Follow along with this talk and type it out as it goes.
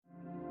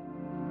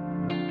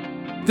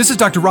This is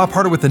Dr. Rob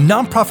Harder with the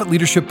Nonprofit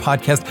Leadership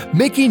Podcast,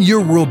 Making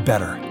Your World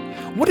Better.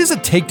 What does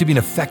it take to be an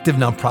effective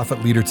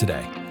nonprofit leader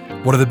today?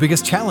 What are the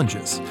biggest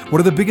challenges?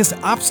 What are the biggest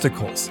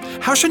obstacles?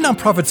 How should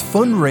nonprofits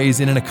fundraise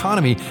in an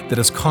economy that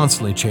is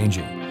constantly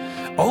changing?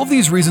 All of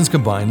these reasons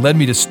combined led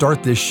me to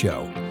start this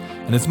show.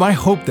 And it's my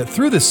hope that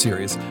through this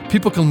series,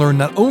 people can learn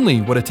not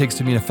only what it takes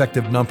to be an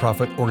effective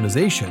nonprofit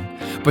organization,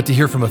 but to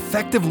hear from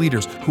effective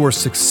leaders who are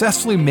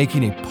successfully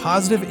making a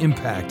positive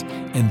impact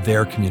in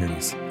their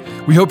communities.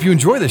 We hope you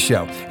enjoy this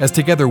show as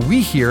together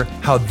we hear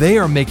how they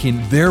are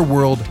making their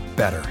world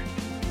better.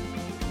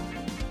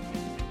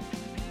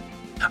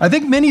 I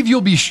think many of you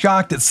will be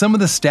shocked at some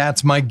of the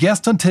stats my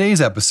guest on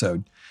today's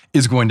episode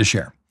is going to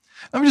share.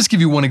 Let me just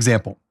give you one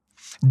example.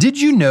 Did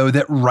you know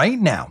that right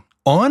now,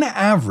 on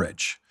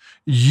average,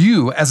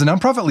 you as a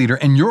nonprofit leader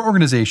and your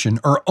organization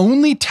are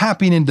only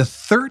tapping into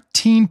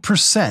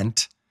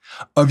 13%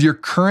 of your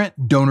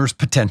current donors'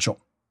 potential?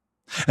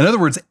 In other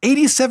words,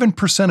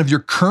 87% of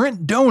your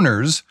current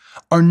donors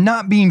are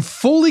not being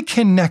fully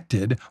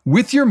connected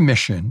with your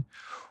mission,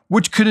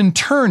 which could in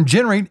turn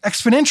generate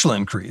exponential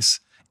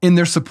increase in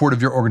their support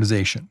of your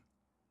organization.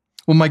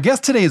 Well, my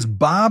guest today is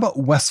Bob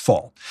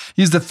Westfall.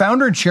 He's the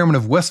founder and chairman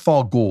of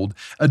Westfall Gold,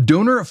 a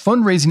donor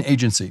fundraising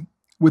agency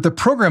with a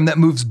program that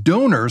moves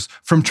donors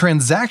from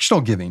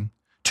transactional giving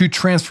to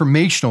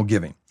transformational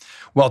giving,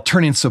 while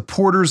turning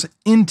supporters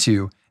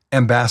into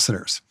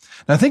ambassadors.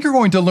 And I think you're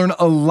going to learn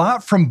a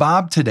lot from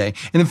Bob today.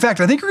 And in fact,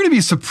 I think you're going to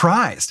be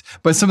surprised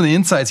by some of the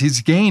insights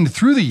he's gained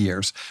through the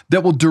years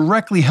that will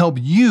directly help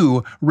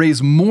you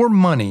raise more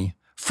money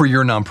for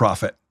your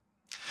nonprofit.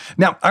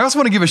 Now, I also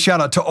want to give a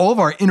shout out to all of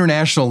our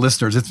international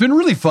listeners. It's been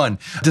really fun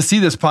to see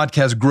this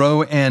podcast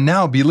grow and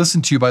now be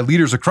listened to by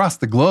leaders across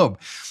the globe.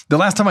 The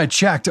last time I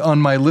checked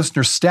on my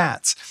listener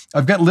stats,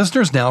 I've got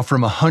listeners now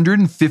from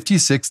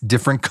 156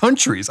 different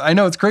countries. I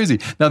know it's crazy.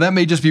 Now, that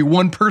may just be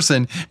one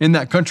person in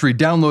that country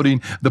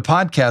downloading the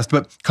podcast,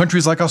 but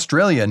countries like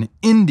Australia and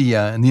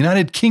India and the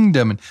United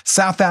Kingdom and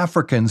South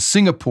Africa and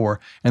Singapore,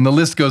 and the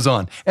list goes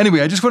on.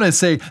 Anyway, I just want to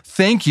say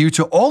thank you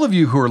to all of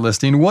you who are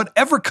listening,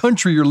 whatever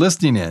country you're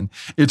listening in.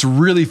 It's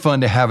really fun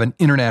to have an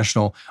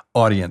international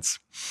audience.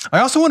 I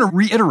also want to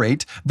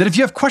reiterate that if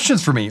you have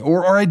questions for me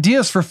or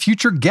ideas for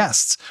future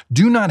guests,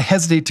 do not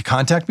hesitate to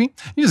contact me.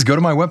 You just go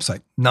to my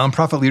website,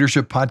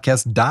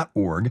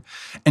 nonprofitleadershippodcast.org,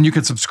 and you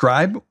can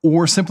subscribe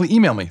or simply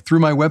email me through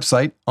my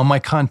website on my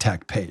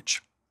contact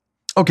page.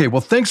 Okay,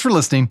 well, thanks for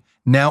listening.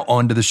 Now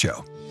on to the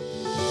show.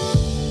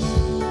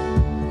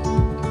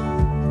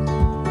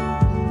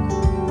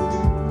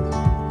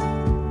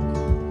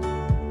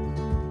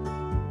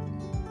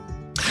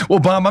 Well,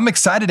 Bob, I'm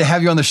excited to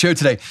have you on the show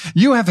today.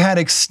 You have had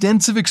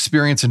extensive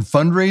experience in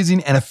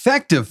fundraising, and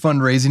effective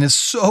fundraising is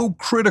so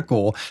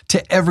critical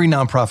to every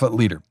nonprofit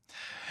leader.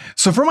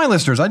 So for my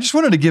listeners, I just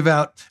wanted to give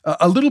out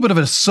a little bit of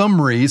a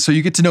summary so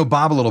you get to know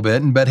Bob a little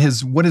bit and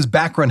what his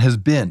background has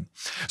been.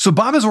 So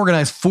Bob has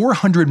organized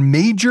 400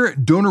 major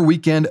donor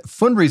weekend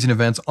fundraising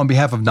events on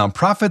behalf of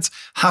nonprofits,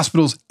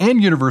 hospitals,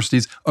 and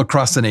universities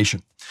across the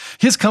nation.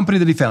 His company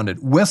that he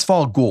founded,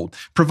 Westfall Gold,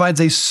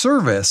 provides a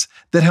service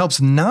that helps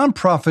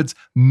nonprofits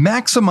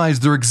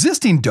maximize their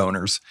existing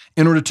donors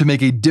in order to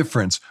make a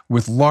difference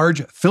with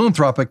large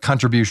philanthropic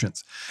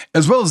contributions,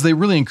 as well as they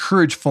really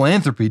encourage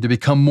philanthropy to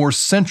become more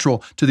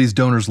central to these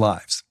donors'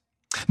 lives.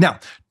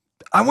 Now,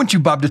 I want you,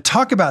 Bob, to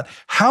talk about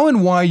how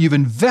and why you've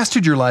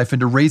invested your life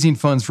into raising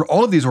funds for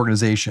all of these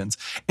organizations.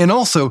 And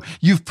also,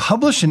 you've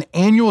published an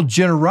annual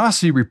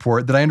generosity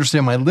report that I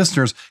understand my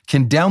listeners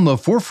can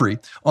download for free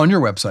on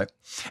your website.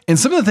 And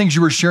some of the things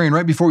you were sharing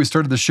right before we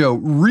started the show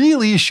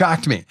really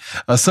shocked me,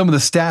 some of the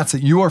stats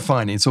that you are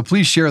finding. So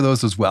please share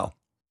those as well.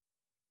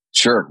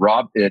 Sure.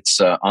 Rob, it's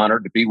an honor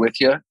to be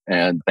with you.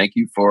 And thank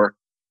you for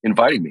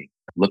inviting me.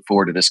 Look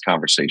forward to this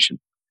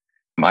conversation.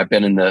 I've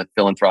been in the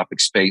philanthropic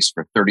space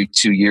for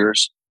 32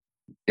 years.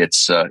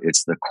 It's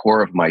the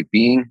core of my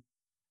being.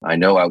 I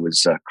know I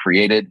was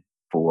created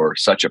for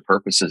such a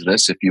purpose as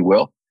this, if you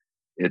will.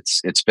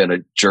 It's been a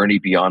journey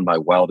beyond my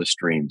wildest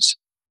dreams.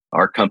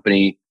 Our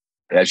company,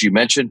 as you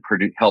mentioned,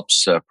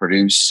 helps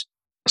produce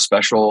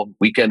special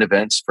weekend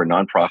events for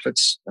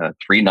nonprofits,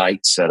 3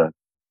 nights at a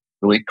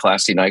really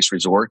classy, nice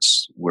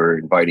resorts. We're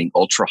inviting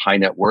ultra high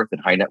net worth and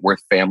high net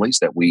worth families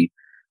that we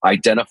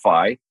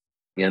identify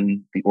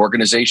in the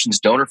organization's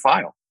donor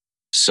file.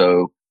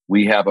 So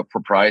we have a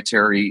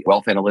proprietary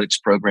wealth analytics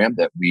program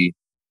that we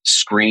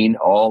screen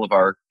all of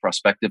our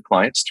prospective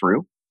clients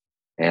through.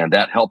 And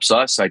that helps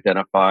us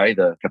identify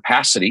the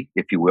capacity,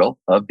 if you will,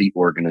 of the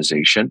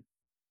organization.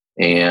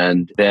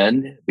 And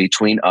then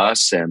between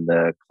us and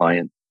the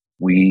client,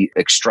 we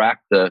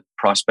extract the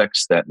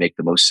prospects that make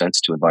the most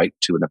sense to invite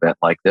to an event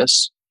like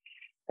this.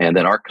 And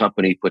then our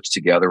company puts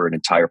together an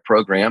entire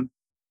program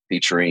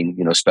featuring,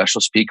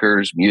 special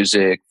speakers,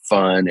 music,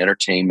 fun,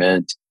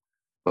 entertainment,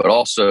 but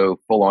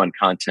also full-on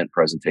content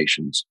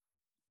presentations.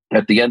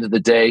 At the end of the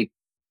day,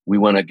 we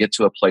want to get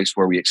to a place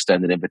where we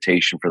extend an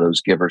invitation for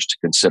those givers to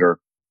consider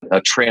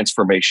a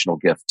transformational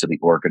gift to the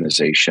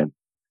organization.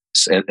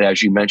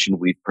 As you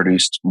mentioned, we've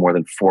produced more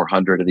than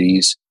 400 of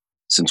these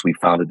since we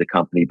founded the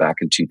company back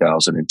in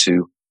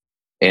 2002.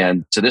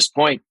 And to this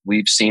point,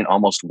 we've seen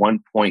almost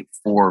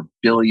 $1.4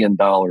 billion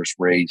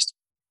raised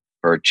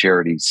for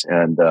charities.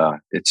 And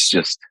it's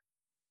just,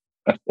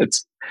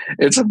 it's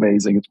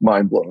amazing. It's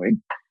mind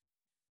blowing.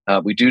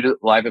 We do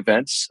live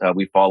events.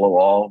 We follow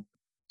all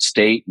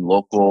state and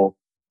local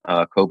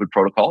COVID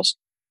protocols.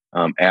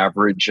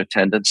 Average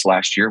attendance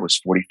last year was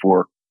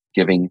 44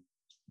 giving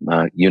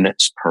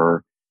units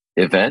per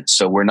event.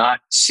 So we're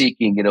not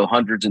seeking,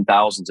 hundreds and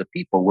thousands of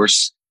people.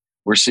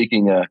 We're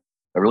seeking a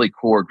really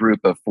core group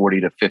of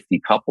 40 to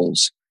 50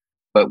 couples.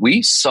 But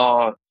we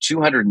saw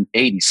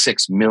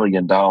 $286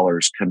 million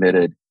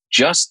committed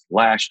just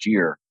last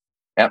year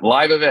at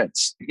live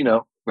events.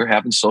 We're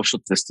having social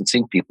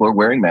distancing. People are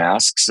wearing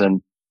masks.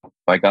 And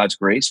by God's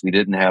grace, we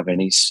didn't have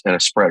any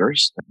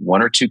spreaders,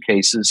 one or two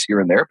cases here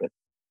and there, but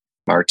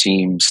our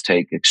teams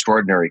take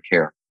extraordinary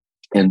care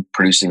in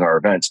producing our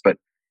events. But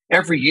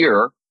every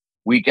year,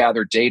 we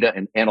gather data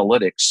and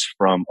analytics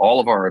from all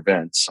of our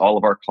events, all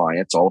of our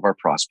clients, all of our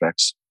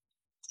prospects,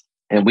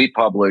 and we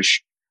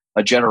publish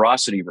a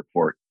generosity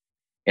report.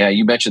 And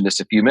you mentioned this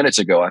a few minutes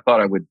ago. I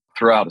thought I would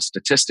throw out a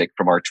statistic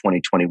from our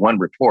 2021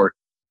 report.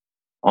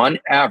 On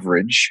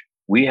average,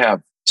 we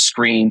have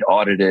screened,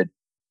 audited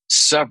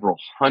several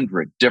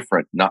hundred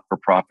different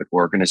not-for-profit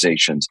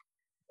organizations.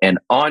 And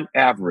on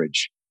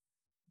average,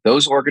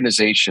 those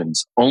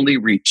organizations only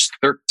reach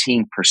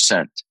 13%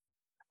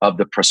 of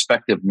the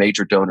prospective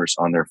major donors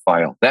on their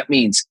file. That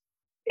means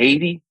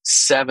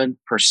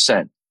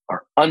 87%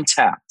 are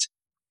untapped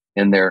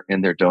in their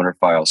donor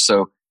files.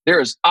 So there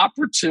is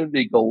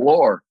opportunity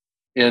galore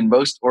in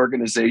most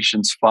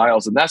organizations'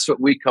 files, and that's what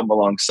we come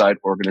alongside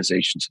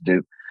organizations to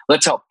do.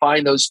 Let's help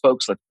find those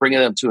folks. Let's bring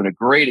them to a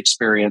great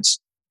experience,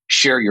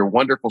 share your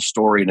wonderful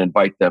story, and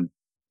invite them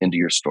into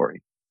your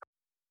story.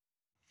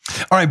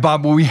 All right,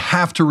 Bob, well, we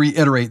have to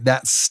reiterate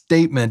that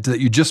statement that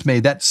you just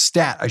made, that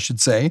stat, I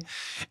should say.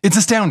 It's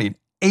astounding.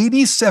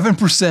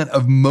 87%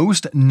 of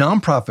most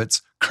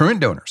nonprofits' current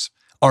donors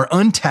are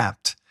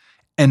untapped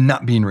and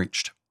not being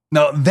reached.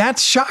 Now,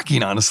 that's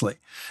shocking, honestly.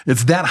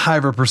 It's that high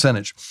of a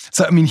percentage.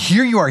 So,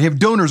 here you are. You have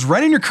donors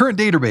right in your current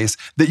database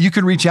that you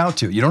can reach out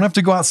to. You don't have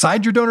to go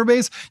outside your donor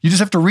base. You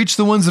just have to reach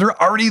the ones that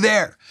are already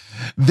there.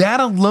 That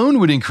alone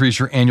would increase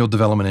your annual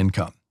development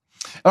income.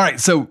 All right,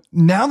 so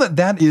now that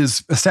that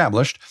is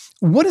established,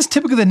 what is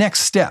typically the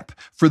next step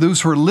for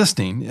those who are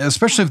listening,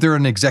 especially if they're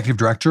an executive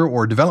director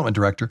or a development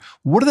director?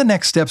 What are the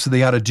next steps that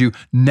they ought to do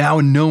now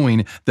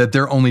knowing that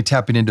they're only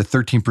tapping into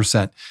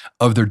 13%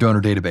 of their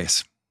donor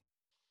database?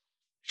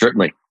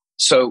 Certainly.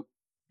 So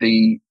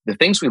the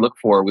things we look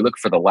for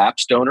the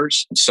lapsed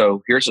donors.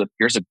 So here's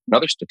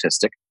another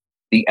statistic.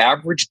 The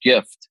average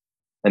gift,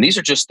 and these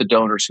are just the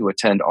donors who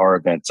attend our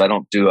events. I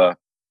don't do a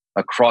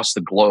across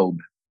the globe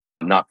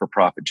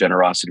not-for-profit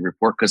generosity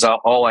report because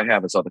all I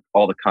have is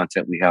all the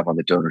content we have on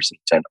the donors that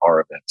attend our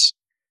events.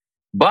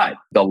 But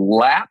the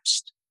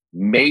lapsed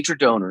major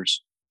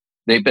donors,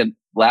 they've been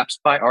lapsed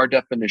by our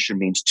definition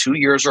means 2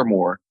 years or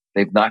more.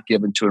 They've not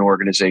given to an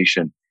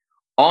organization.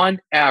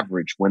 On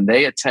average, when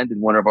they attended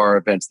one of our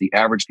events, the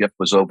average gift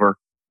was over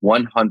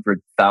 $100,000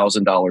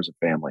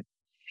 a family.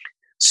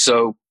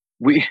 So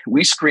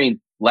we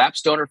screen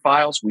lapsed donor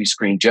files, we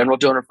screen general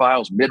donor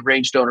files,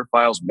 mid-range donor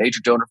files, major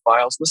donor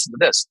files. Listen to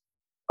this.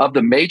 Of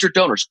the major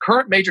donors,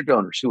 current major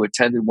donors who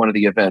attended one of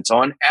the events,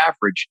 on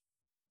average,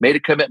 made a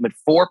commitment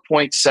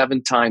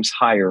 4.7 times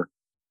higher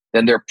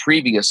than their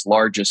previous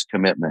largest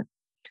commitment.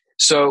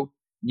 So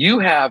you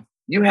have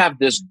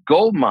this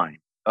gold mine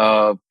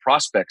of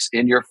prospects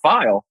in your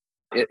file,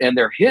 and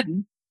they're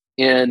hidden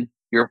in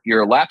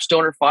your lapsed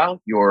donor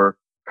file, your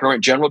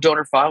current general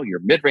donor file, your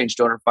mid-range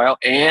donor file,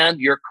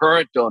 and your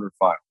current donor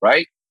file,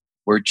 right?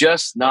 We're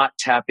just not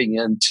tapping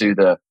into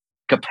the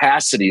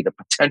capacity, the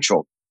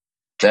potential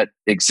that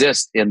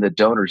exists in the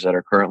donors that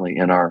are currently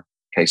in our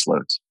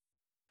caseloads.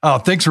 Oh,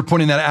 thanks for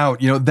pointing that out.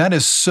 That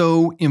is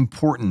so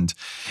important.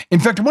 In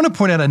fact, I want to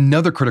point out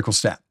another critical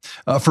stat.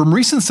 From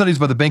recent studies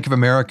by the Bank of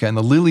America and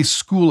the Lilly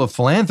School of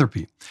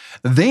Philanthropy,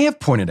 they have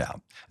pointed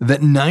out that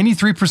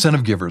 93%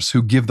 of givers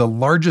who give the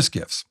largest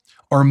gifts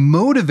are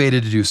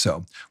motivated to do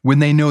so when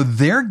they know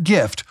their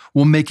gift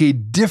will make a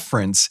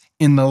difference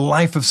in the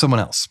life of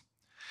someone else.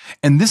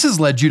 And this has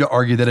led you to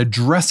argue that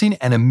addressing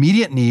an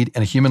immediate need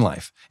in a human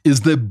life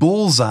is the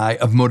bullseye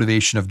of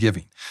motivation of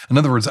giving. In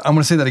other words, I'm going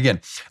to say that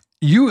again.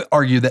 You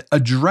argue that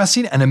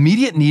addressing an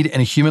immediate need in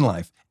a human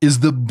life is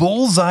the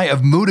bullseye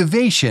of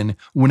motivation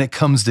when it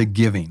comes to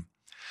giving.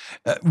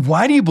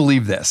 Why do you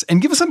believe this?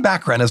 And give us some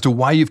background as to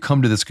why you've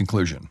come to this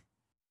conclusion.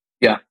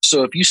 Yeah.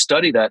 So if you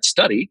study that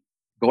study,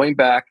 going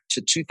back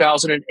to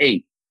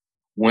 2008,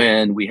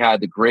 when we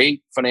had the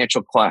great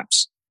financial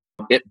collapse,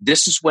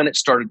 this is when it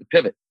started to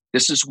pivot.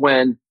 This is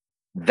when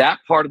that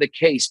part of the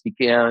case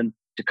began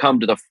to come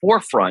to the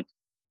forefront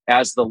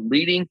as the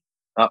leading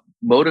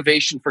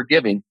motivation for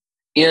giving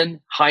in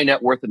high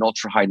net worth and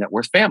ultra high net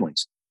worth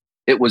families.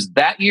 It was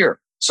that year.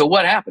 So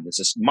what happened is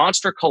this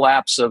monster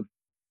collapse of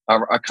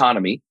our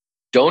economy.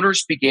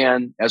 Donors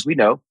began, as we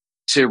know,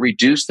 to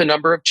reduce the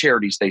number of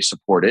charities they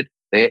supported.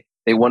 They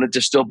They wanted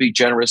to still be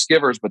generous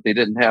givers, but they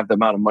didn't have the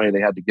amount of money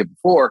they had to give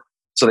before.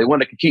 So they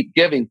wanted to keep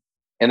giving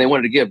and they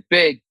wanted to give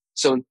big.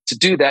 So to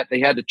do that, they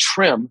had to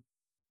trim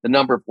the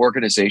number of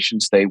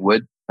organizations they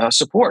would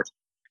support.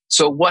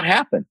 So what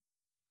happened?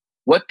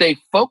 What they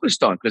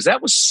focused on, because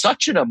that was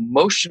such an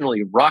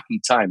emotionally rocky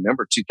time.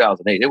 Remember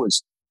 2008, it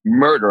was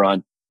murder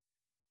on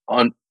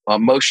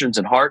emotions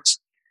and hearts.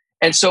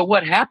 And so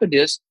what happened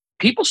is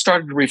people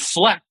started to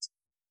reflect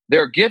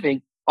their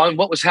giving on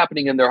what was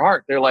happening in their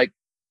heart. They're like,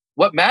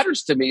 what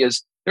matters to me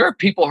is there are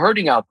people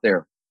hurting out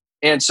there.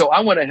 And so I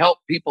want to help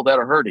people that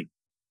are hurting.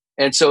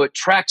 And so it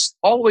tracks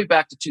all the way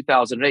back to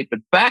 2008. But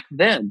back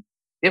then,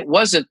 it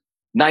wasn't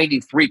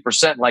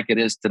 93% like it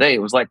is today.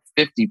 It was like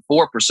 54%,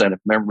 if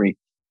memory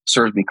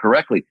serves me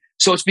correctly.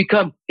 So it's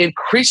become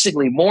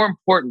increasingly more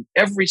important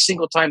every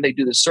single time they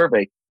do this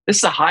survey. This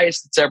is the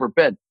highest it's ever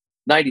been,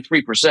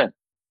 93%.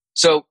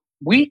 So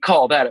we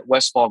call that at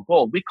Westfall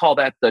Gold, we call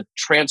that the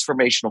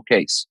transformational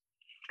case.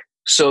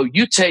 So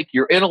you take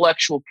your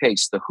intellectual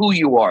case, the who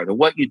you are, the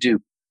what you do,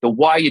 the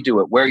why you do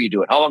it, where you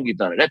do it, how long you've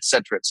done it, et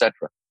cetera, et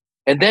cetera.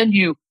 And then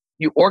you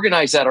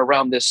organize that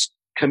around this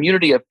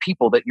community of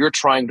people that you're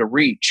trying to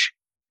reach.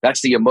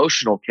 That's the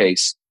emotional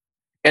case.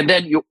 And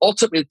then you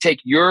ultimately take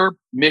your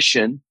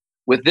mission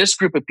with this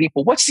group of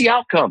people. What's the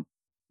outcome?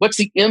 What's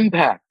the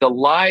impact? The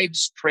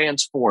lives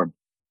transformed.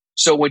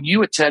 So when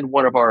you attend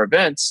one of our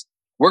events,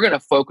 we're going to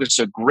focus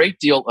a great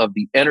deal of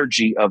the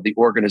energy of the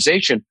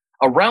organization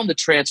around the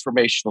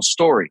transformational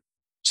story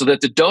so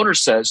that the donor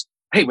says,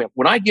 hey, man,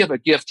 when I give a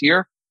gift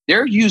here,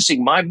 they're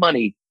using my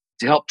money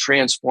to help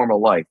transform a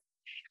life.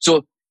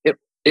 So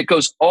it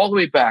goes all the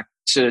way back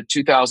to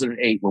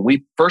 2008 when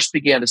we first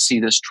began to see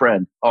this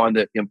trend on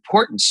the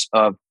importance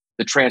of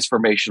the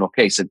transformational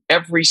case. And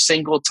every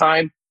single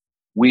time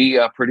we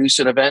produce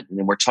an event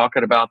and we're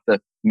talking about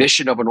the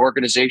mission of an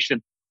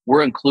organization,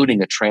 we're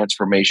including a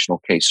transformational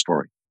case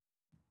story.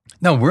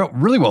 No,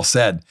 really well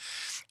said.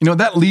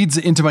 That leads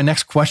into my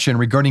next question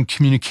regarding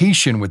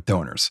communication with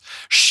donors,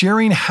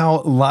 sharing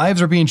how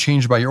lives are being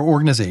changed by your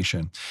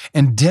organization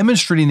and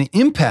demonstrating the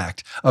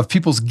impact of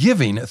people's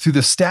giving through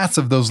the stats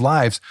of those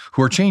lives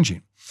who are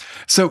changing.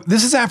 So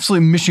this is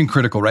absolutely mission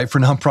critical, right, for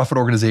nonprofit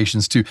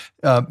organizations to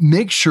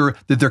make sure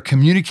that they're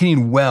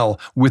communicating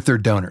well with their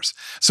donors.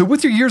 So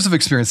with your years of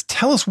experience,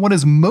 tell us what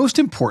is most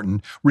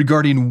important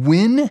regarding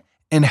when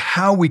and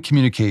how we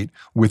communicate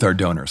with our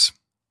donors.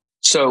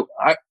 So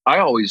I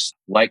always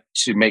like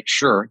to make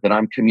sure that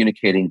I'm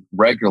communicating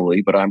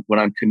regularly, but when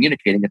I'm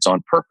communicating, it's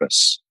on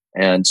purpose.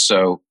 And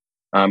so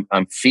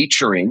I'm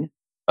featuring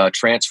a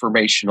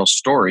transformational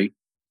story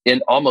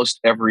in almost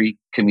every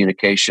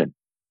communication.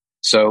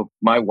 So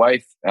my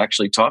wife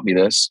actually taught me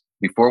this.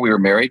 Before we were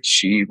married,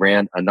 she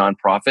ran a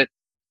nonprofit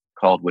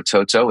called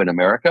Watoto in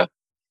America.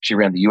 She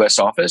ran the US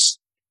office.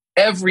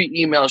 Every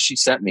email she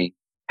sent me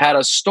had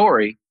a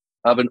story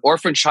of an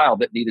orphan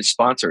child that needed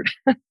sponsored.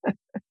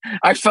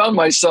 I found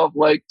myself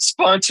like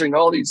sponsoring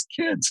all these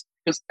kids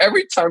because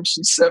every time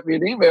she sent me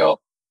an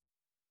email,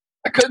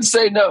 I couldn't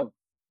say no.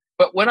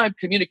 But when I'm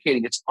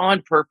communicating, it's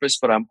on purpose,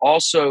 but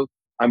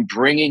I'm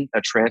bringing a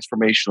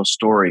transformational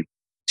story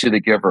to the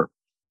giver.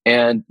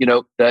 And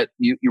that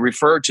you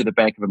referred to the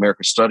Bank of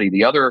America study.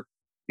 The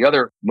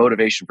other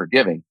motivation for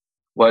giving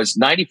was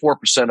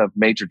 94% of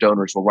major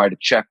donors will write a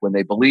check when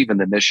they believe in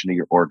the mission of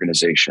your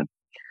organization.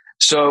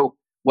 So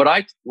what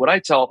I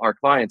tell our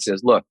clients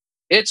is, look,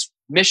 it's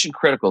mission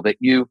critical that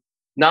you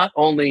not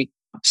only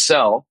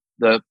sell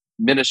the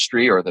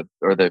ministry or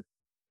the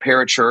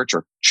parachurch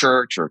or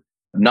church or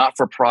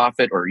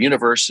not-for-profit or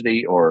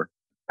university or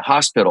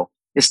hospital.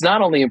 It's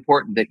not only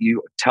important that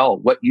you tell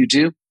what you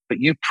do, but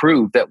you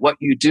prove that what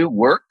you do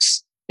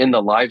works in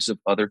the lives of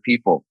other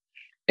people.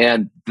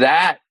 And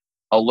that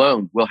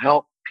alone will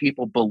help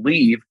people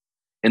believe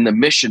in the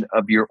mission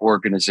of your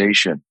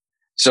organization.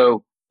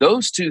 So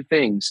those two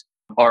things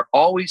are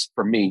always,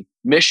 for me,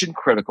 mission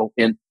critical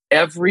in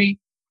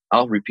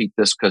I'll repeat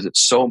this because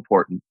it's so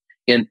important,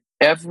 in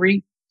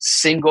every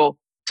single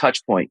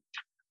touch point.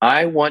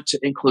 I want to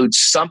include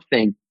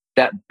something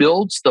that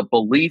builds the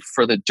belief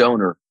for the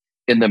donor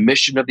in the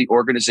mission of the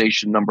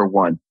organization, number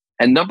one.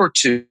 And number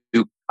two,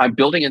 I'm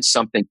building in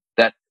something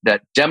that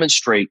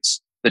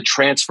demonstrates the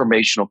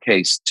transformational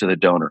case to the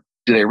donor.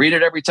 Do they read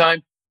it every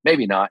time?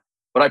 Maybe not.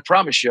 But I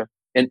promise you,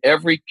 in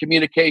every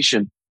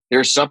communication,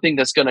 there's something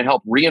that's going to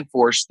help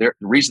reinforce the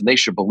reason they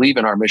should believe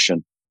in our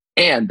mission.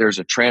 And there's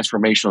a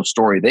transformational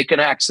story they can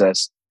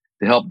access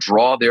to help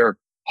draw their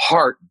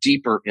heart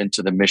deeper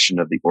into the mission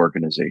of the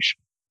organization.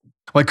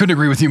 Well, I couldn't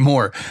agree with you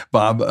more,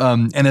 Bob.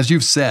 And as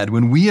you've said,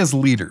 when we as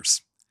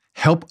leaders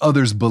help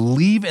others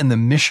believe in the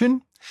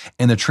mission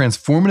and the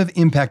transformative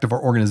impact of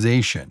our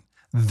organization,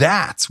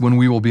 that's when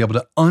we will be able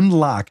to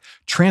unlock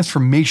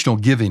transformational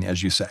giving,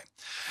 as you say.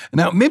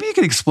 Now, maybe you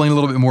could explain a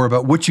little bit more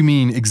about what you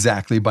mean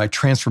exactly by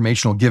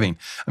transformational giving.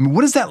 I mean,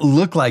 what does that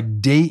look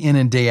like day in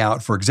and day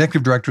out for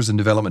executive directors and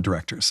development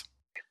directors?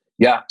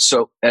 Yeah.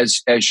 So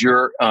as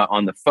you're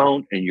on the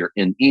phone and you're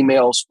in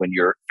emails, when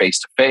you're face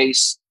to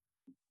face,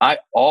 I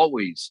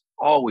always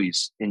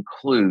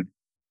include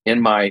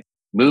in my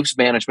moves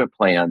management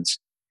plans,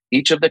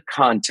 each of the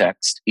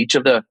context, each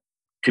of the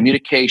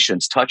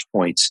communications touch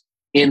points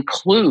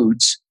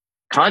includes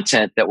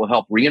content that will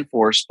help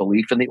reinforce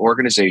belief in the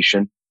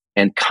organization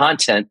and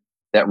content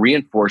that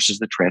reinforces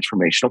the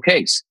transformational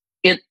case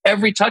in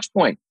every touch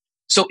point.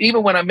 So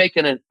even when I'm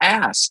making an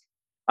ask,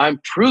 I'm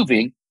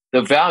proving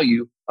the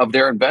value of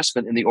their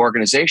investment in the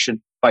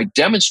organization by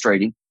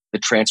demonstrating the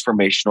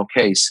transformational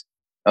case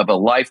of a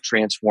life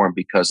transformed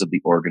because of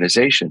the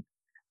organization.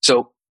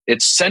 So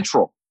it's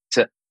central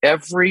to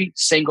every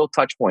single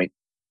touch point,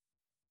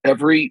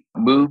 every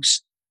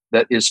moves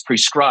that is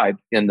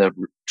prescribed in the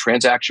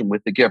transaction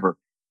with the giver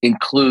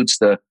includes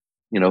the,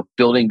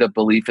 building the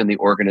belief in the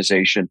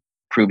organization,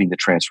 proving the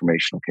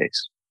transformational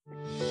case.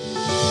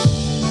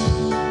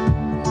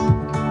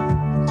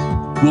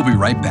 We'll be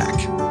right back.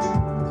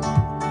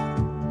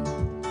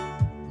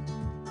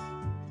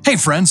 Hey,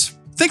 friends.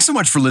 Thanks so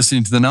much for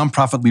listening to the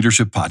Nonprofit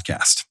Leadership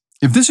Podcast.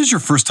 If this is your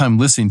first time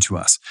listening to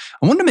us,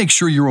 I want to make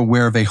sure you're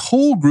aware of a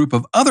whole group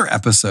of other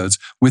episodes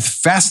with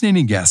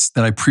fascinating guests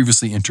that I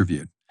previously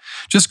interviewed.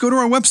 Just go to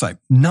our website,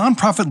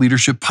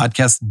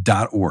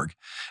 nonprofitleadershippodcast.org.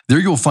 There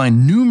you'll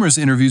find numerous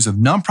interviews of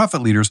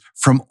nonprofit leaders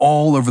from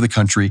all over the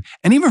country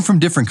and even from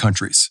different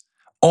countries,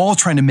 all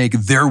trying to make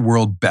their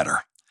world better.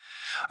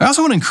 I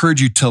also want to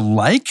encourage you to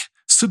like,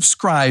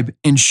 subscribe,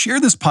 and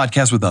share this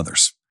podcast with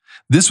others.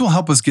 This will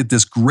help us get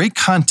this great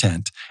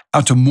content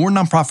out to more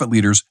nonprofit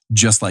leaders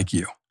just like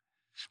you.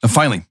 Now,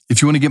 finally,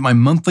 if you want to get my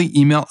monthly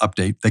email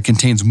update that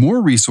contains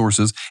more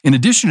resources in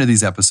addition to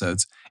these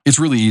episodes, it's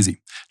really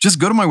easy. Just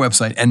go to my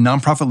website at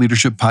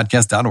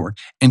nonprofitleadershippodcast.org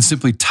and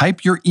simply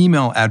type your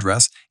email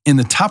address in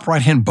the top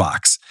right-hand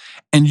box,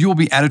 and you'll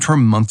be added to our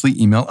monthly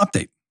email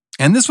update.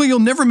 And this way, you'll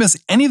never miss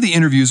any of the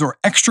interviews or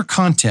extra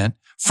content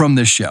from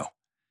this show.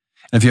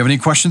 And if you have any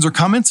questions or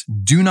comments,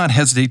 do not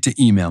hesitate to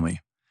email me.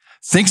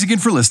 Thanks again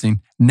for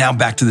listening. Now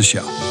back to the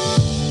show.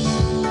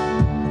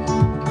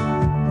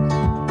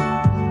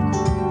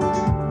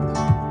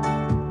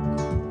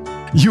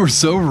 You're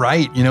so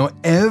right.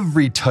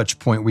 Every touch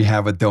point we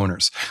have with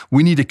donors,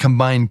 we need to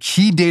combine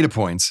key data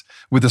points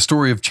with a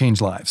story of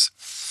changed lives.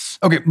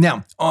 Okay,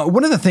 now,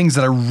 one of the things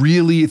that I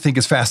really think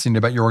is fascinating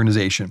about your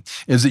organization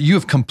is that you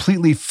have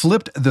completely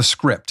flipped the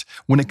script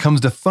when it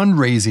comes to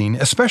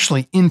fundraising,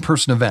 especially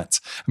in-person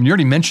events. You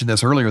already mentioned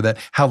this earlier, that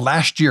how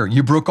last year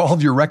you broke all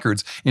of your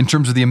records in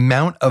terms of the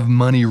amount of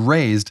money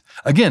raised,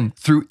 again,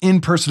 through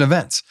in-person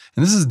events.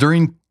 And this is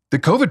during the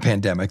COVID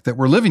pandemic that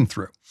we're living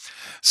through.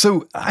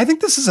 So I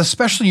think this is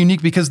especially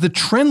unique because the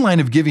trend line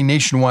of giving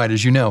nationwide,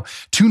 as you know,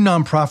 to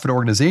nonprofit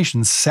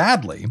organizations,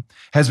 sadly,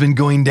 has been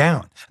going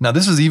down. Now,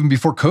 this is even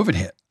before COVID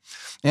hit.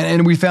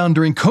 And we found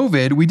during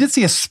COVID, we did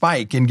see a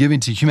spike in giving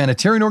to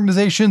humanitarian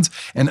organizations,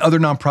 and other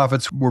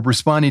nonprofits were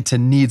responding to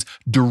needs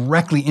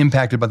directly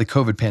impacted by the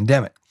COVID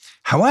pandemic.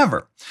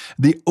 However,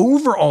 the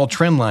overall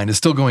trend line is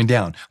still going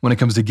down when it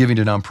comes to giving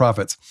to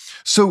nonprofits.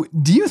 So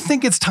do you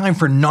think it's time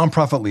for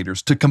nonprofit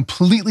leaders to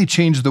completely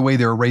change the way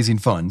they're raising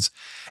funds?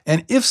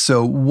 And if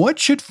so, what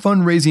should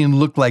fundraising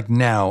look like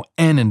now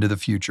and into the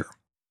future?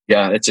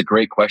 Yeah, it's a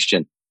great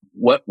question.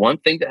 One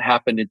thing that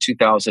happened in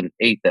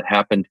 2008 that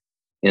happened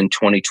in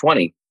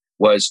 2020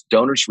 was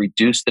donors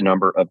reduced the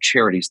number of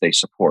charities they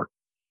support.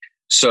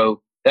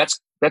 So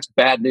that's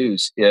bad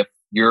news if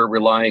you're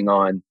relying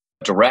on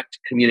direct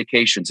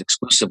communications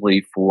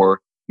exclusively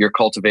for your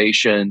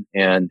cultivation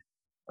and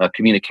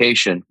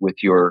communication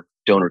with your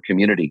donor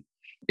community.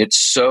 It's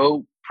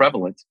so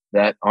prevalent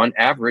that on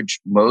average,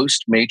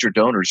 most major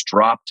donors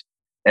dropped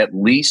at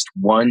least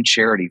one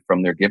charity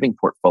from their giving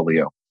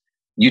portfolio.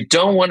 You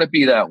don't want to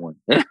be that one.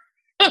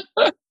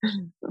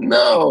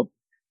 No.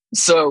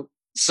 So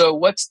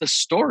what's the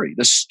story?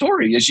 The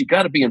story is you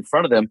got to be in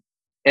front of them.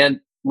 And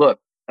look,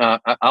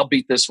 I'll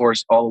beat this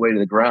horse all the way to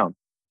the ground.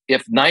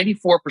 If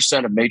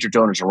 94% of major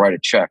donors will write a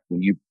check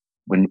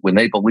when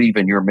they believe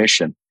in your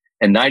mission,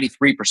 and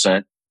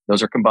 93%,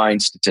 those are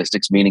combined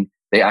statistics, meaning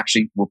they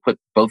actually will put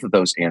both of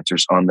those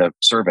answers on the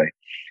survey.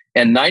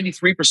 And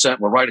 93%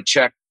 will write a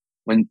check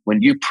when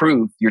you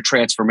prove your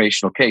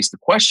transformational case. The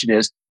question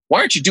is, why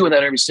aren't you doing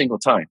that every single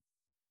time?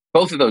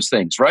 Both of those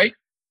things, right?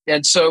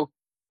 And so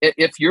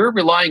if you're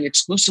relying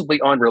exclusively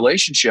on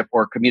relationship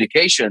or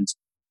communications,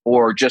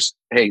 or just,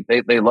 hey,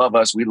 they love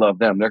us, we love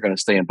them, they're going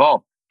to stay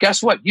involved.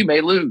 Guess what? You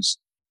may lose.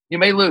 You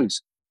may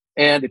lose.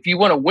 And if you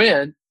want to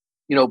win,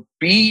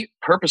 be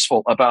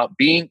purposeful about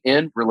being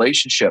in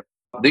relationship.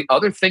 The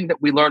other thing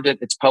that we learned,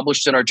 it's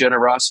published in our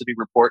generosity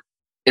report.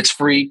 It's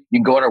free. You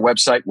can go on our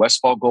website,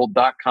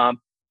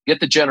 westfallgold.com, get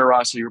the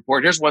generosity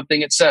report. Here's one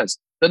thing it says.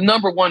 The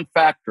number one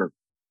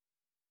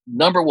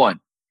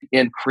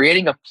in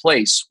creating a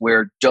place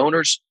where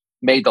donors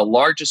made the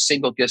largest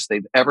single gifts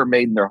they've ever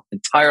made in their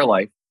entire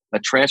life, a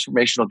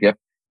transformational gift,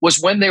 was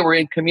when they were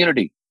in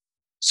community.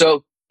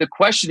 So the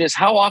question is,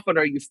 how often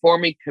are you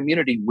forming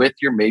community with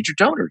your major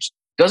donors?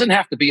 Doesn't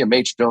have to be a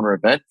major donor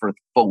event for a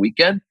full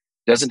weekend.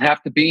 Doesn't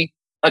have to be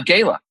a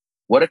gala.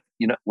 What if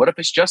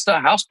it's just a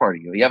house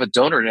party? You have a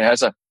donor that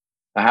has a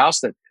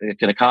house that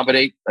can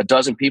accommodate a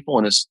dozen people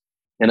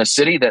in a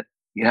city that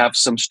you have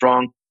some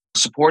strong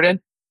support in,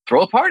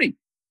 throw a party.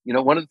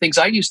 One of the things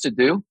I used to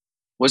do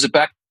was a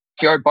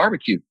backyard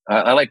barbecue.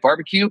 I like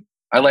barbecue.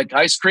 I like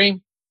ice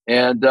cream.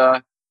 And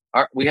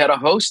we had a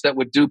host that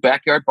would do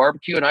backyard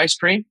barbecue and ice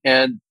cream,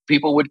 and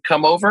people would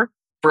come over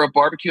for a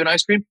barbecue and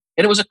ice cream.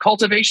 And it was a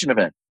cultivation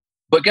event.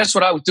 But guess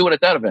what I was doing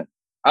at that event?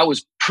 I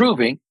was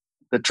proving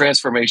the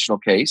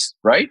transformational case,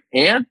 right?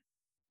 And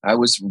I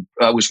was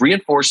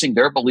reinforcing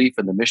their belief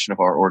in the mission of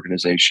our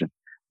organization.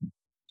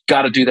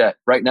 Got to do that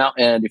right now.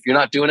 And if you're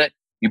not doing it,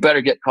 you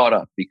better get caught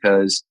up,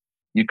 because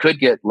you could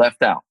get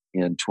left out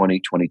in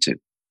 2022.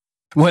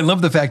 Well, I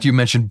love the fact you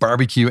mentioned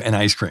barbecue and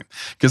ice cream,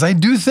 because I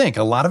do think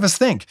a lot of us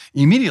think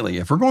immediately,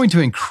 if we're going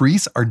to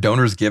increase our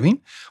donors'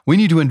 giving, we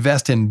need to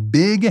invest in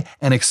big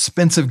and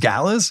expensive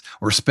galas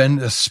or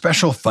spend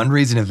special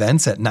fundraising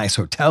events at nice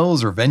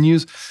hotels or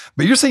venues.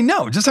 But you're saying,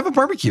 no, just have a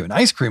barbecue and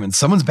ice cream in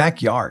someone's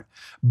backyard.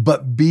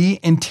 But be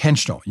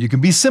intentional. You can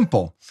be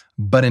simple,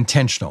 but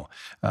intentional.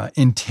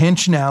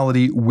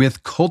 Intentionality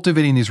with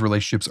cultivating these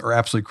relationships are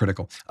absolutely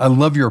critical. I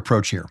love your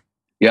approach here.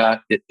 Yeah,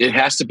 it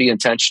has to be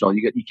intentional.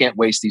 You can't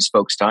waste these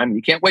folks' time, and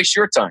you can't waste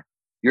your time.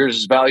 You're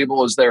as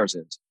valuable as theirs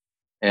is.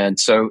 And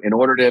so in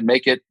order to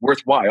make it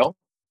worthwhile,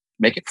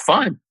 make it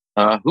fun.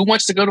 Who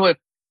wants to go to an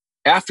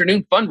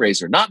afternoon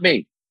fundraiser? Not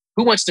me.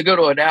 Who wants to go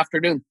to an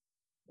afternoon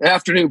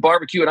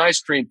barbecue and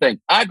ice cream thing?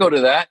 I go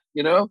to that,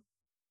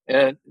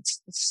 and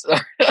it's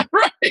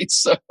right.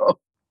 So.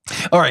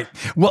 All right.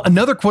 Well,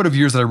 another quote of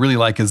yours that I really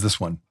like is this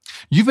one.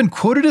 You've been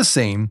quoted as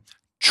saying,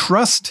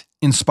 trust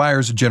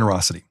inspires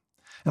generosity.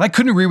 And I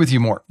couldn't agree with you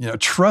more.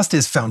 Trust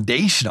is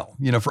foundational,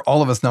 for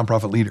all of us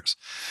nonprofit leaders.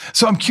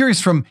 So I'm curious,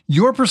 from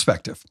your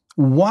perspective,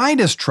 why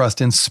does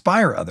trust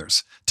inspire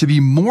others to be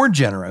more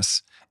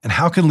generous, and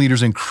how can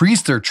leaders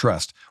increase their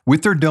trust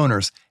with their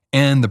donors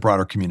and the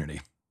broader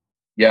community?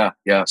 Yeah.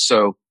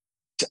 So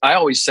I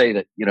always say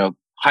that,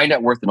 high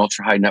net worth and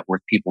ultra high net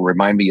worth people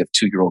remind me of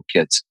 2-year-old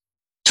kids.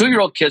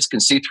 2-year-old kids can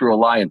see through a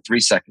lie in 3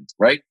 seconds,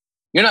 right?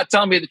 You're not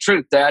telling me the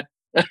truth, Dad.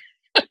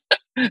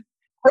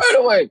 Right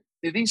away.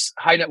 These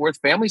high net worth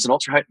families and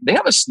ultra high, they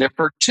have a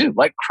sniffer too,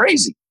 like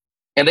crazy.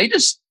 And they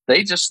just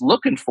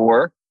looking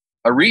for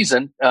a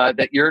reason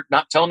that you're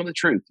not telling them the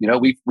truth.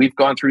 We've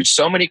gone through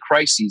so many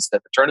crises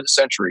at the turn of the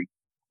century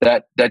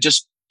that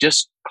just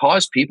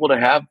caused people to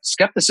have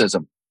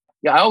skepticism.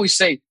 Yeah, I always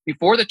say,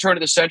 before the turn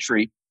of the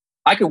century,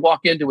 I could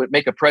walk into it,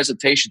 make a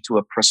presentation to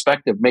a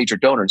prospective major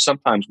donor, and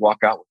sometimes walk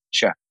out with a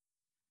check.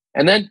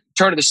 And then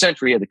turn of the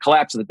century, you had the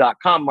collapse of the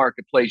dot-com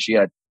marketplace.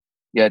 You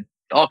had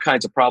all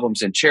kinds of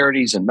problems in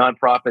charities and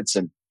nonprofits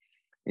and,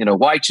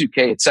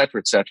 Y2K, et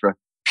cetera,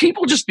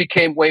 people just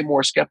became way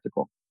more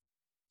skeptical.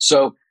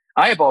 So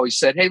I have always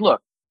said, hey,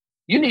 look,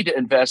 you need to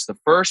invest the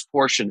first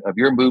portion of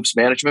your moves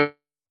management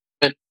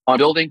on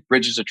building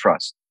bridges of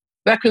trust.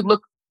 That could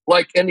look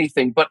like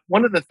anything, but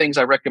one of the things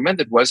I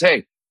recommended was,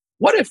 hey,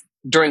 what if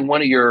during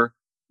one of your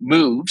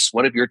moves,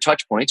 one of your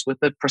touch points with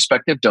a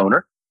prospective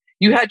donor,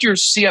 you had your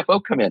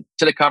CFO come in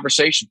to the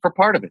conversation for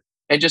part of it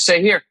and just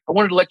say, here, I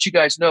wanted to let you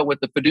guys know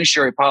what the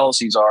fiduciary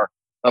policies are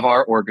of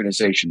our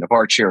organization, of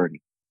our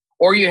charity.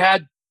 Or you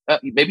had,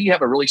 maybe you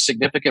have a really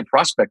significant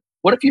prospect.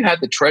 What if you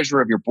had the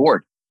treasurer of your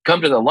board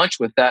come to the lunch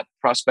with that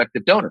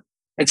prospective donor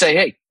and say,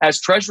 hey,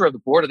 as treasurer of the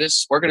board of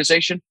this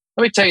organization,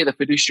 let me tell you the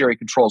fiduciary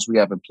controls we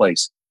have in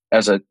place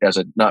as a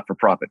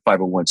not-for-profit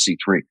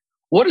 501c3.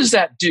 What does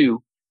that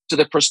do to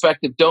the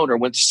prospective donor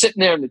when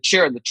sitting there in the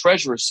chair and the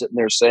treasurer is sitting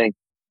there saying,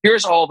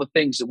 here's all the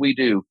things that we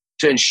do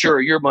to ensure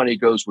your money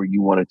goes where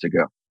you want it to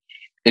go?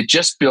 It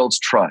just builds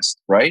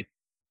trust, right?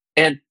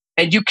 And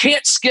you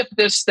can't skip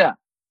this step.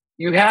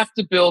 You have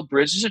to build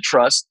bridges of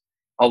trust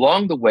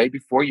along the way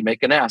before you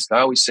make an ask. I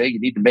always say you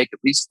need to make at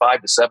least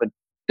 5 to 7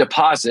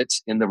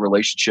 deposits in the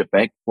relationship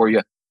bank before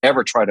you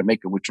ever try to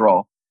make a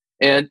withdrawal.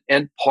 And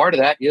part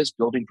of that is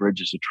building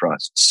bridges of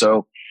trust.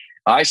 So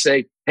I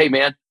say, hey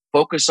man,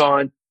 focus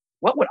on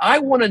what would I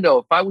want to know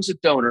if I was a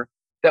donor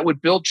that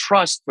would build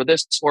trust for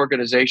this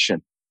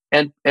organization,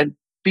 and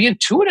be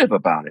intuitive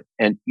about it,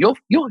 and you'll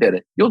hit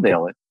it, you'll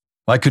nail it.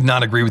 I could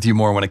not agree with you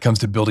more when it comes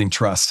to building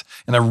trust.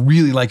 And I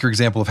really like your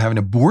example of having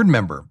a board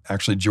member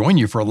actually join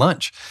you for a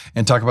lunch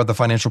and talk about the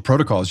financial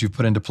protocols you've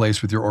put into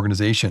place with your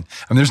organization.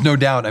 I mean, there's no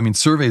doubt,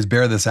 surveys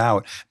bear this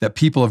out, that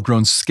people have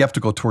grown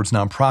skeptical towards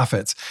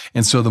nonprofits.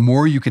 And so the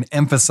more you can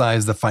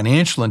emphasize the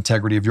financial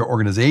integrity of your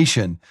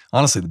organization,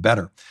 honestly, the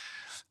better.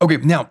 Okay,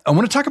 now I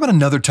want to talk about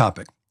another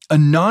topic, a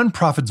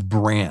nonprofit's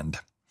brand.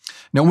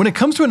 Now, when it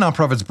comes to a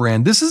nonprofit's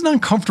brand, this is an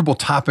uncomfortable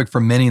topic for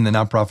many in the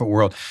nonprofit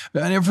world.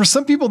 And for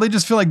some people, they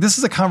just feel like this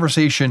is a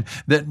conversation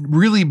that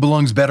really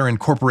belongs better in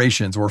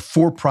corporations or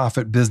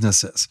for-profit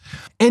businesses.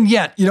 And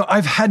yet,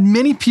 I've had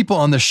many people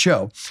on the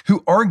show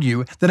who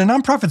argue that a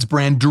nonprofit's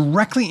brand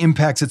directly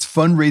impacts its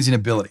fundraising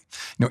ability,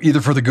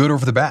 either for the good or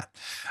for the bad.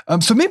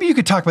 So maybe you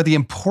could talk about the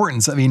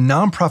importance of a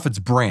nonprofit's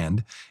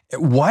brand.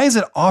 Why is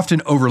it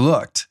often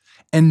overlooked?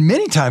 And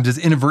many times it's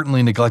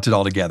inadvertently neglected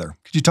altogether.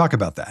 Could you talk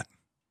about that?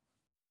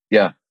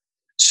 Yeah.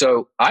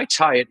 So I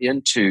tie it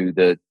into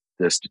the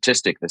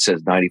statistic that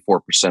says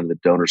 94% of the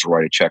donors will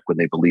write a check when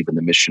they believe in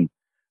the mission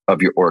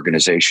of your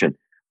organization.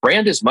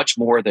 Brand is much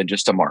more than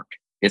just a mark.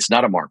 It's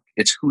not a mark.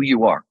 It's who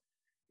you are.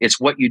 It's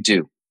what you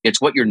do.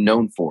 It's what you're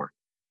known for.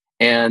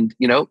 And,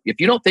 if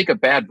you don't think a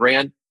bad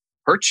brand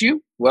hurts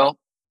you, well,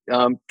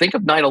 think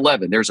of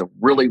 9/11. There's a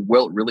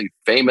really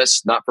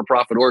famous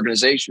not-for-profit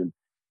organization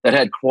that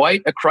had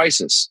quite a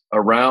crisis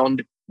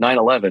around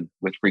 9/11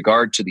 with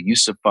regard to the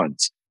use of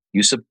funds,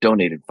 use of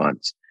donated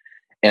funds.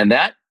 And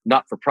that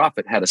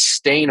not-for-profit had a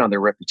stain on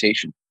their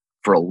reputation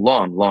for a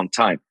long, long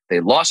time. They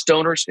lost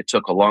donors. It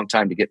took a long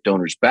time to get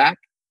donors back.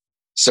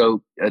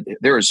 So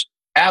there is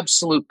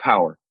absolute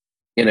power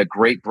in a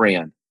great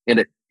brand.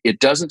 And it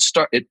doesn't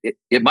start,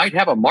 it might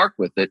have a mark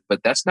with it,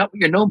 but that's not what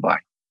you're known by.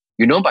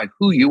 You're known by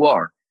who you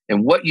are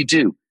and what you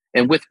do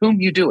and with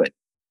whom you do it.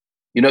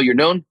 You're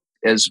known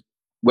as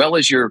well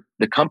as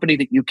the company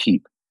that you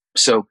keep.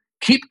 So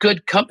keep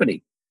good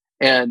company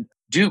and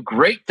do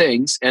great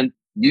things, and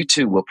you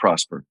too will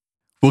prosper.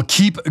 Well,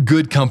 keep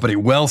good company.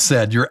 Well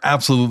said. You're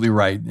absolutely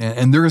right.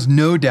 And there is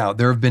no doubt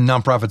there have been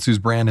nonprofits whose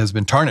brand has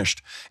been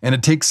tarnished. And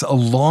it takes a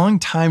long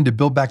time to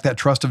build back that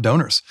trust of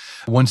donors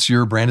once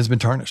your brand has been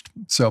tarnished.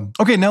 So,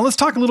 okay, now let's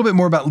talk a little bit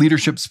more about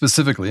leadership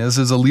specifically. This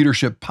is a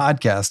leadership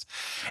podcast.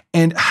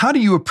 And how do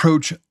you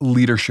approach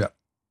leadership?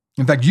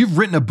 In fact, you've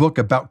written a book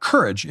about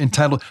courage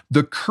entitled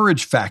The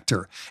Courage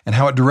Factor and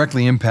how it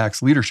directly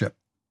impacts leadership.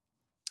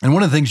 And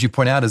one of the things you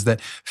point out is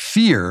that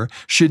fear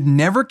should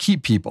never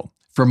keep people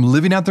from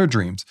living out their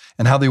dreams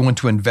and how they want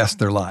to invest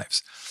their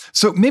lives.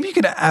 So maybe you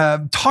could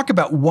talk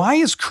about why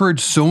is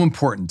courage so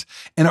important,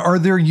 and are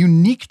there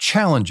unique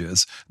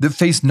challenges that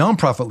face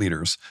nonprofit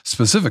leaders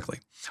specifically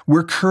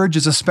where courage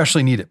is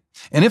especially needed?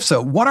 And if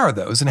so, what are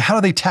those, and how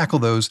do they tackle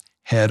those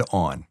head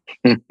on?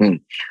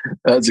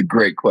 That's a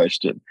great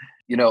question.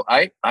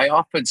 I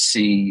often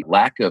see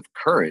lack of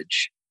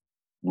courage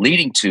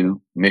leading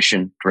to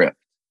mission drift.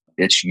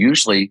 It's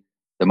usually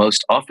the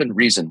most often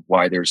reason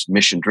why there's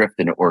mission drift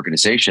in an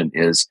organization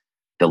is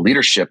the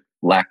leadership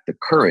lacked the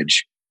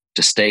courage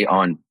to stay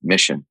on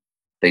mission.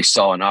 They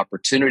saw an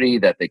opportunity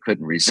that they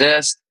couldn't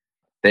resist.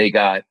 They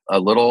got a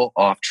little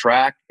off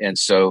track. And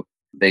so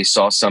they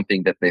saw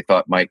something that they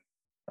thought might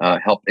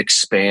help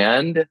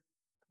expand,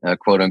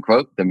 quote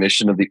unquote, the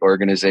mission of the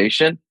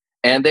organization.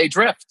 And they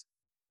drift.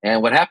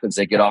 And what happens?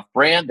 They get off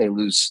brand. They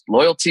lose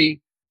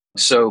loyalty.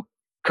 So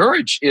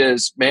courage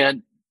is,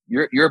 man,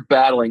 you're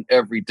battling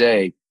every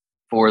day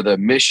for the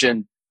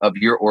mission of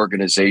your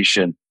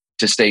organization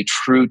to stay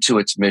true to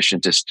its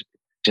mission, to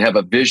have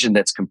a vision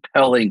that's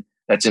compelling,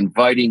 that's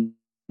inviting.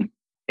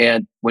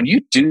 And when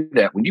you do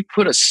that, when you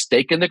put a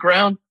stake in the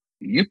ground,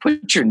 you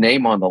put your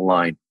name on the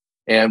line.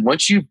 And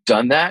once you've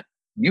done that,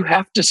 you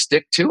have to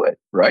stick to it,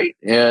 right?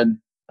 And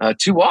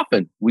too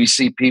often we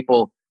see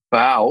people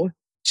bow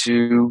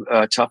to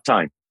tough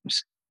times.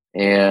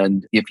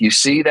 And if you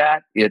see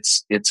that,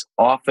 it's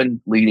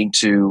often leading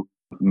to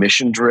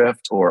mission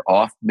drift or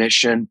off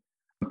mission,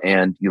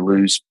 and you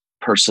lose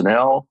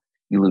personnel,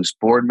 you lose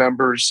board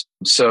members.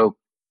 So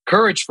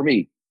courage for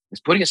me is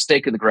putting a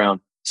stake in the ground,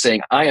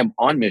 saying, I am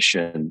on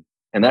mission,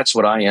 and that's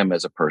what I am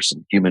as a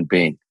person, human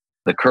being.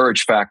 The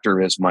courage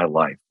factor is my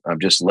life. I'm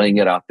just laying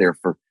it out there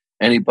for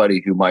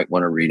anybody who might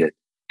want to read it.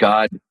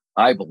 God,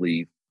 I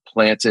believe,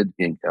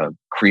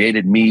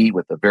 created me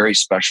with a very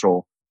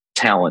special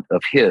talent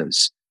of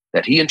His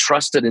that He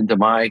entrusted into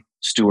my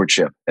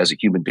stewardship as a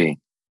human being.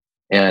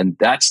 And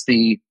that's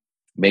the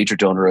major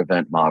donor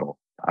event model.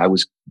 I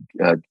was,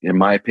 in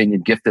my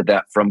opinion, gifted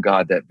that from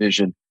God, that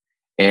vision.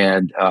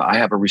 And I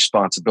have a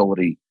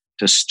responsibility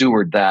to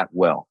steward that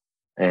well.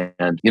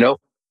 And,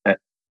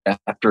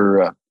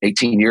 after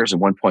 18 years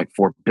and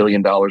 $1.4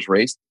 billion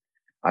raised,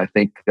 I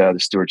think the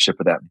stewardship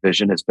of that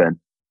vision has been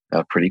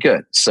pretty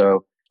good.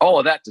 So all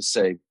of that to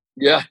say,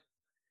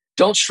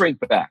 don't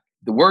shrink back.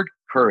 The word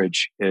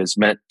courage is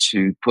meant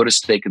to put a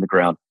stake in the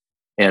ground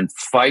and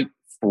fight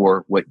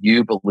for what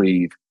you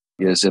believe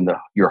is in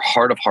your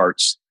heart of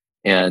hearts,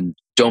 and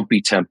don't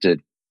be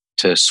tempted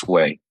to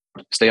sway.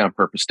 Stay on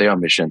purpose, stay on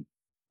mission,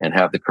 and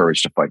have the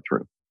courage to fight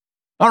through.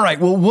 All right.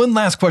 Well, one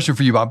last question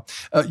for you, Bob.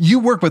 You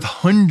work with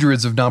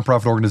hundreds of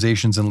nonprofit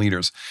organizations and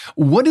leaders.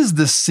 What is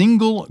the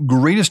single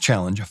greatest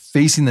challenge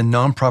facing the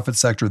nonprofit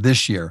sector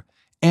this year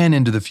and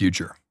into the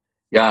future?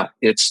 Yeah,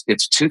 it's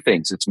two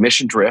things. It's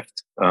mission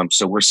drift.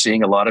 So we're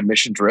seeing a lot of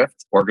mission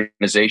drift.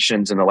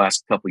 Organizations in the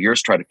last couple of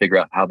years try to figure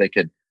out how they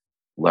could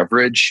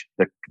leverage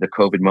the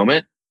COVID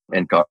moment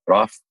and got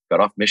off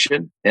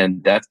mission.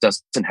 And that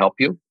doesn't help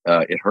you.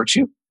 It hurts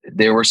you.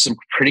 There were some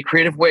pretty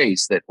creative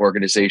ways that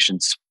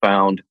organizations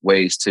found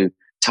ways to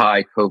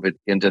tie COVID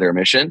into their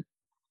mission,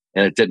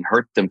 and it didn't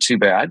hurt them too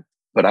bad.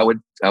 But I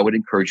would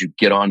encourage you,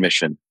 get on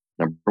mission.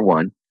 Number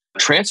one,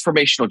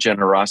 transformational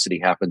generosity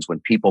happens when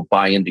people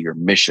buy into your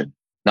mission,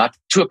 not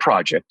to a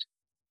project.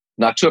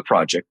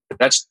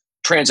 That's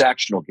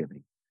transactional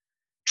giving.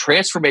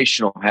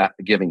 Transformational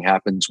giving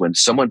happens when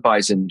someone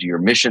buys into your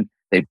mission.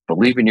 They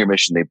believe in your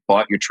mission. They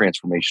bought your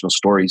transformational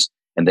stories,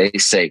 and they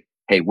say,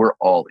 "Hey, we're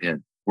all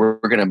in. We're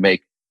going to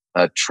make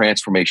a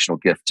transformational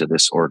gift to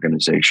this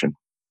organization."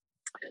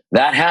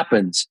 That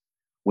happens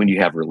when you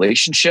have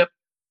relationship,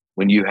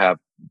 when you have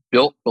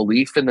built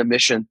belief in the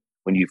mission,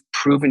 when you've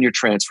proven your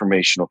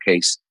transformational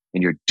case,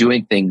 and you're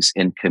doing things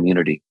in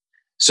community.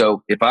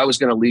 So if I was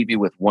going to leave you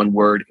with one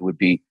word, it would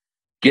be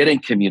get in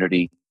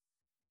community,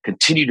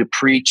 continue to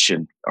preach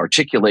and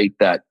articulate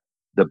that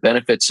the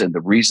benefits and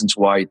the reasons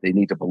why they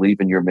need to believe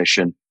in your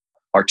mission,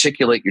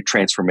 articulate your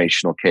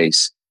transformational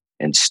case,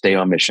 and stay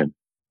on mission.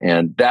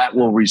 And that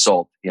will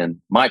result,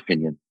 in my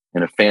opinion,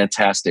 in a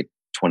fantastic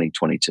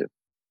 2022.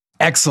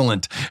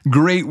 Excellent.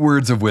 Great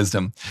words of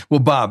wisdom. Well,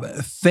 Bob,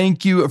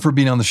 thank you for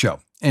being on the show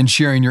and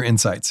sharing your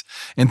insights.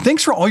 And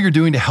thanks for all you're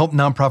doing to help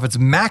nonprofits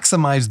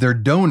maximize their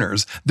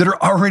donors that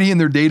are already in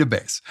their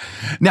database.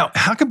 Now,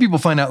 how can people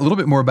find out a little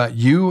bit more about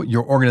you,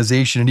 your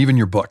organization, and even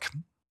your book?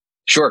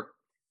 Sure.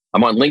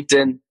 I'm on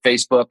LinkedIn,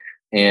 Facebook,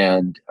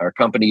 and our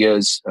company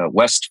is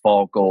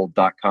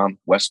westfallgold.com.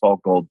 Westfall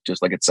Gold,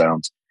 just like it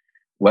sounds.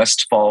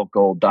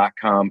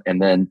 Westfallgold.com,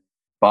 and then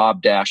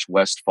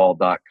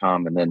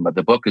bob-westfall.com. And then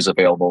the book is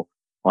available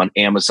on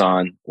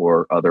Amazon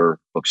or other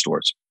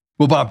bookstores.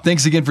 Well, Bob,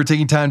 thanks again for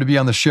taking time to be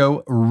on the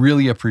show.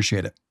 Really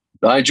appreciate it.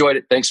 I enjoyed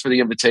it. Thanks for the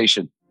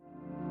invitation.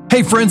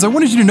 Hey friends, I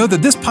wanted you to know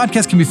that this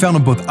podcast can be found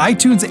on both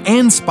iTunes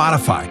and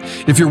Spotify.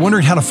 If you're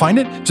wondering how to find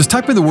it, just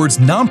type in the words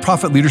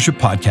Nonprofit Leadership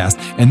Podcast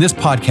and this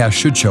podcast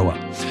should show up.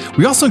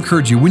 We also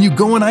encourage you, when you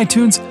go on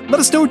iTunes, let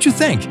us know what you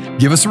think.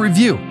 Give us a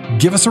review.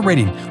 Give us a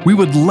rating. We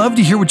would love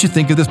to hear what you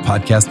think of this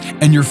podcast,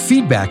 and your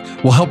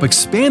feedback will help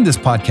expand this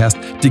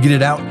podcast to get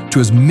it out to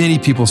as many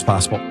people as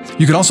possible.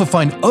 You can also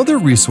find other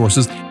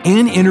resources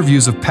and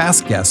interviews of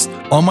past guests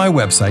on my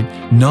website,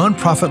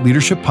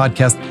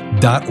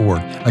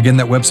 nonprofitleadershippodcast.org. Again,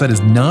 that website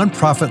is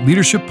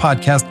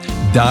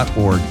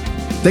nonprofitleadershippodcast.org.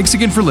 Thanks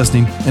again for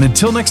listening, and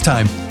until next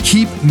time,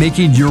 keep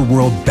making your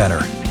world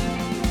better.